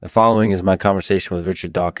following is my conversation with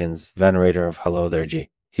Richard Dawkins, venerator of Hello, theurgy.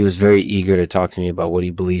 He was very eager to talk to me about what he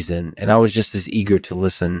believes in, and I was just as eager to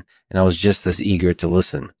listen, It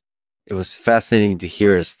was fascinating to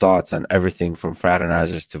hear his thoughts on everything from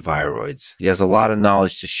fraternizers to viroids. He has a lot of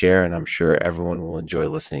knowledge to share, and I'm sure everyone will enjoy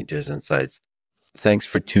listening to his insights. Thanks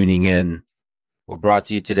for tuning in. We're brought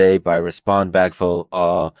to you today by Respond Backfill,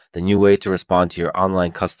 the new way to respond to your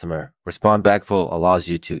online customer. Respond Backfill allows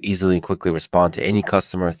you to easily and quickly respond to any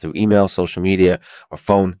customer through email, social media, or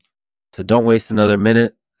phone. So don't waste another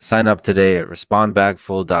minute. Sign up today at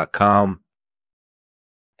respondbackfill.com.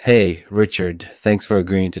 Hey, Richard, thanks for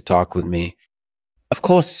agreeing to talk with me. Of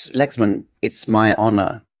course, Lexman, it's my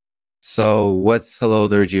honor. So what's Hello,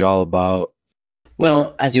 theurgy all about?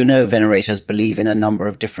 Well, as you know, venerators believe in a number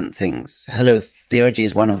of different things. Hello, theurgy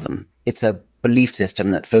is one of them. It's a belief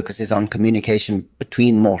system that focuses on communication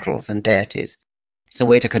between mortals and deities. It's a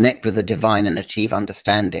way to connect with the divine and achieve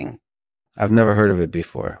understanding. I've never heard of it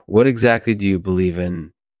before. What exactly do you believe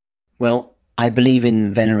in? Well, I believe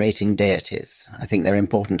in venerating deities. I think they're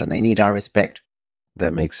important and they need our respect.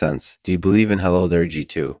 That makes sense. Do you believe in Hello, theurgy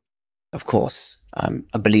too? Of course, I'm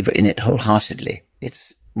a believer in it wholeheartedly.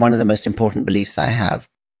 It's one of the most important beliefs I have.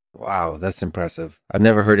 Wow, that's impressive. I've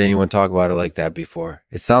never heard anyone talk about it like that before.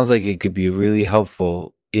 It sounds like it could be really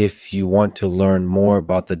helpful if you want to learn more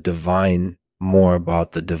about the divine.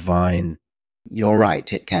 You're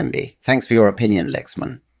right, it can be. Thanks for your opinion,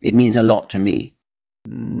 Lexman. It means a lot to me.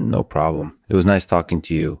 No problem. It was nice talking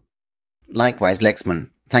to you. Likewise, Lexman.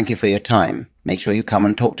 Thank you for your time. Make sure you come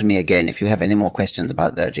and talk to me again if you have any more questions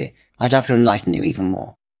about theurgy. I'd love to enlighten you even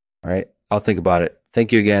more. All right, I'll think about it.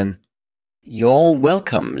 Thank you again. You're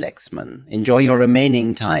welcome, Lexman. Enjoy your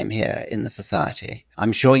remaining time here in the Society.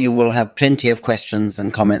 I'm sure you will have plenty of questions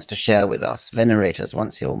and comments to share with us, venerators,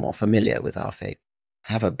 once you're more familiar with our faith.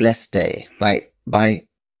 Have a blessed day. Bye.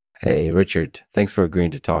 Hey, Richard, thanks for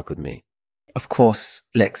agreeing to talk with me. Of course,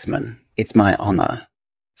 Lexman. It's my honor.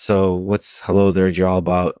 So, what's Hello, theurgy all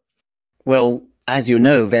about? Well, as you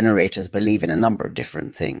know, venerators believe in a number of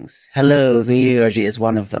different things. Hello, theurgy is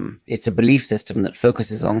one of them. It's a belief system that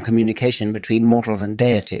focuses on communication between mortals and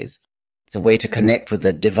deities. It's a way to connect with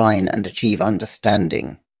the divine and achieve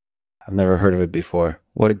understanding. I've never heard of it before.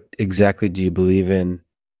 What exactly do you believe in?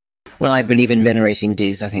 Well, I believe in venerating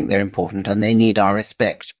deities. I think they're important and they need our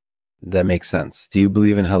respect. That makes sense. Do you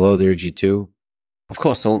believe in Hello, theurgy too? Of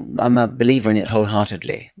course, I'm a believer in it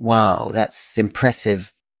wholeheartedly. Wow, that's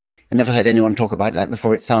impressive. I never heard anyone talk about that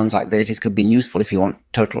before. It sounds like deities could be useful if you want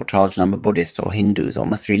total charge number Buddhists or Hindus or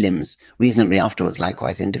three limbs. Reasonably afterwards,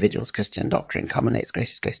 likewise, individuals, Christian doctrine culminates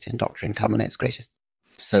greatest, Christian doctrine culminates greatest.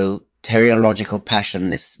 So, teleological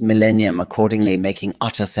passion, this millennium accordingly making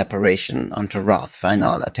utter separation unto wrath,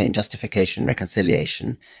 final, attain justification,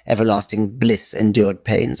 reconciliation, everlasting bliss, endured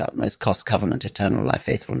pains, utmost cost, covenant, eternal life,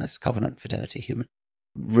 faithfulness, covenant, fidelity, human.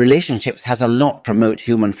 Relationships has a lot promote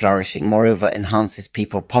human flourishing, moreover enhances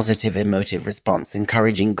people positive emotive response,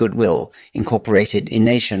 encouraging goodwill, incorporated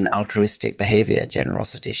innation, altruistic behavior,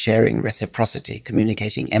 generosity, sharing, reciprocity,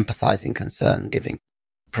 communicating, empathizing, concern, giving,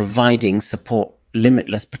 providing support,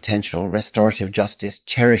 limitless potential, restorative justice,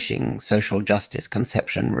 cherishing, social justice,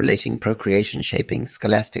 conception, relating, procreation, shaping,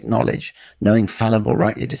 scholastic knowledge, knowing fallible,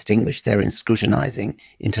 rightly distinguished, therein scrutinizing,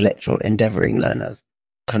 intellectual, endeavoring learners.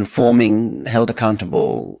 Conforming, held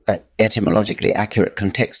accountable, etymologically accurate,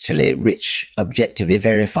 contextually rich, objectively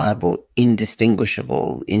verifiable,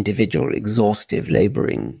 indistinguishable, individual, exhaustive,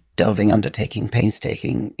 laboring, delving, undertaking,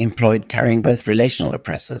 painstaking, employed, carrying both relational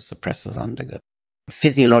oppressors undergo.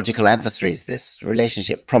 Physiological adversaries, this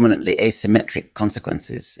relationship prominently asymmetric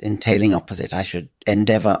consequences, entailing opposite. I should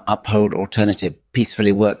endeavor, uphold, alternative,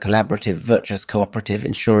 peacefully work, collaborative, virtuous, cooperative,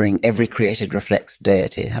 ensuring every created reflects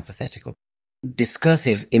deity, hypothetical.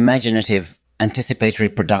 Discursive, imaginative, anticipatory,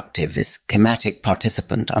 productive, this schematic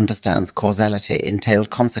participant understands causality,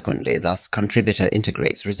 entailed consequently, thus contributor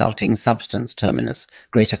integrates, resulting substance, terminus,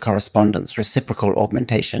 greater correspondence, reciprocal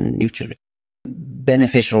augmentation, mutually.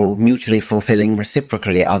 Beneficial, mutually fulfilling,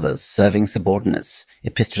 reciprocally others, serving subordinates,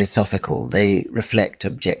 epistolosophical, they reflect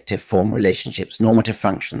objective form relationships, normative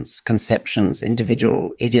functions, conceptions,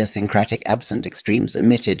 individual, idiosyncratic, absent extremes,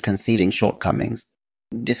 omitted, concealing shortcomings.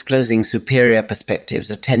 Disclosing superior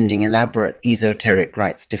perspectives, attending elaborate esoteric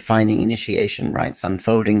rites, defining initiation rites,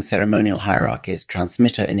 unfolding ceremonial hierarchies,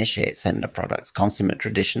 transmitter, initiate, sender products, consummate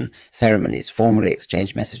tradition, ceremonies, formally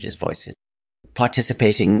exchange messages, voices.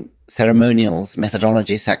 Participating ceremonials,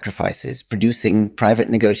 methodology, sacrifices, producing private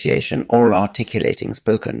negotiation, oral articulating,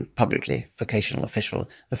 spoken, publicly, vocational,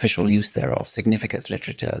 official use thereof, significance,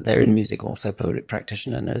 literature, therein music, also poet,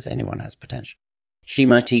 practitioner knows anyone has potential.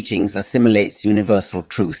 Shima teachings assimilates universal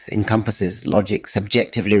truth, encompasses logic,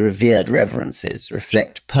 subjectively revered reverences,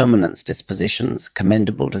 reflect permanence dispositions,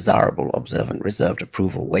 commendable, desirable, observant, reserved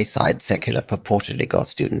approval, wayside, secular, purportedly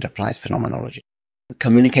God-student, applies phenomenology.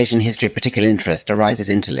 Communication history, particular interest, arises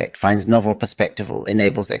intellect, finds novel perspectival,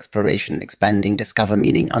 enables exploration, expanding, discover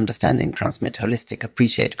meaning, understanding, transmit, holistic,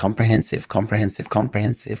 appreciate, comprehensive,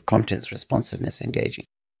 contents, responsiveness, engaging.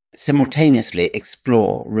 Simultaneously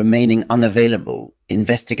explore, remaining unavailable,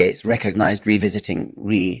 investigates, recognized, revisiting,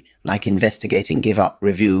 like investigating, give up,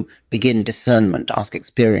 review, begin discernment, ask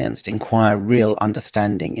experienced, inquire, real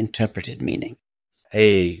understanding, interpreted meaning.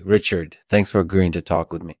 Hey, Richard, thanks for agreeing to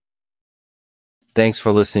talk with me. Thanks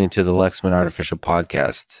for listening to the Lexman Artificial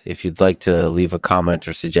Podcast. If you'd like to leave a comment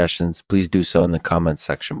or suggestions, please do so in the comments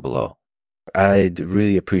section below. I'd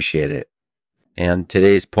really appreciate it. And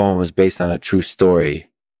today's poem was based on a true story.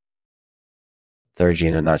 Theurgy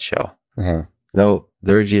in a nutshell. No,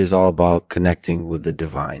 theurgy is all about connecting with the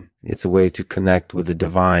divine. It's a way to connect with the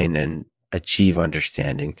divine and achieve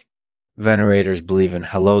understanding. Venerators believe in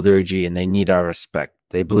hello theurgy and they need our respect.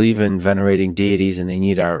 They believe in venerating deities and they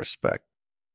need our respect.